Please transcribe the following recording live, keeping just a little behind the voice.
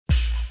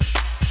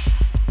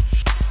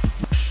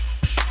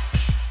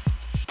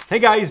Hey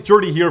guys,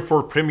 Jordy here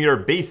for Premiere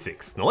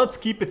Basics. Now let's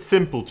keep it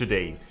simple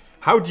today.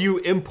 How do you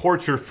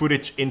import your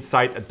footage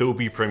inside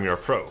Adobe Premiere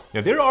Pro?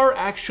 Now there are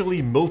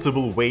actually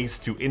multiple ways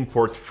to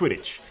import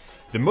footage.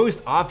 The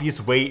most obvious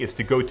way is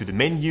to go to the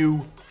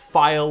menu,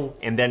 File,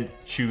 and then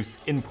choose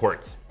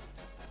Import.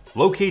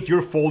 Locate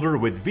your folder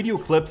with video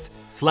clips,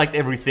 select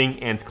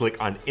everything and click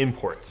on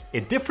Import. A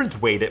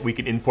different way that we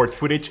can import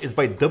footage is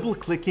by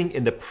double-clicking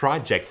in the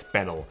Projects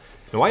panel.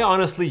 Now I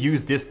honestly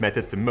use this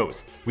method the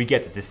most. We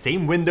get the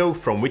same window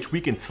from which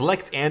we can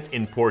select and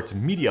import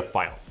media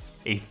files.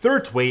 A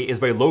third way is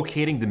by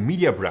locating the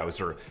media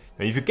browser.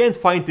 Now if you can't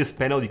find this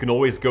panel, you can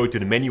always go to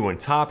the menu on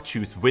top,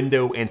 choose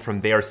Window, and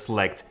from there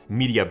select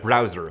Media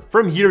Browser.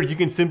 From here you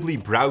can simply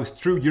browse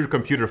through your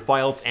computer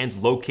files and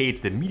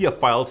locate the media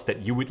files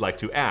that you would like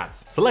to add.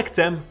 Select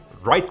them,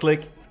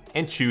 right-click,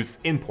 and choose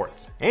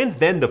Import. And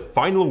then the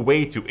final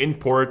way to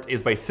import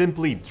is by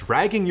simply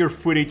dragging your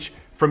footage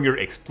from your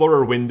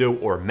Explorer window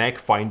or Mac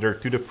Finder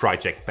to the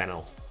project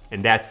panel.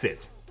 And that's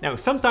it. Now,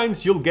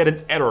 sometimes you'll get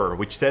an error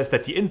which says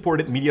that the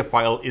imported media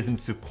file isn't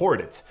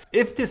supported.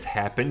 If this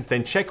happens,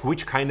 then check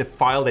which kind of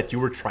file that you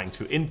were trying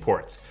to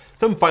import.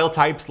 Some file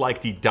types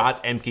like the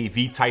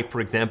 .mkv type,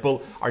 for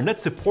example, are not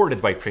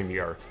supported by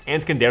Premiere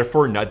and can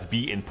therefore not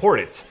be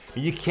imported.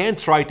 You can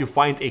try to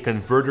find a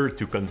converter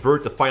to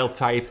convert the file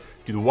type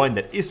to the one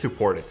that is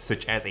supported,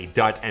 such as a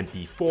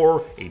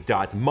 .mp4, a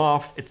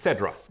 .mov,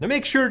 etc. Now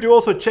make sure to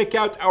also check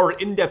out our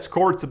in-depth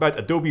course about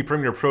Adobe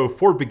Premiere Pro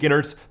for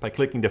beginners by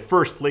clicking the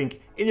first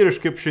link in the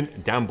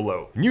description down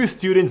below. New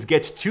students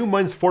get 2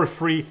 months for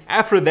free.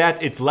 After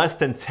that, it's less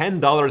than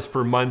 $10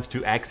 per month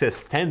to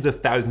access tens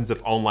of thousands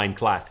of online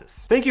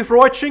classes. Thank you for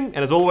watching, and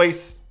as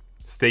always,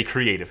 stay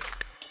creative.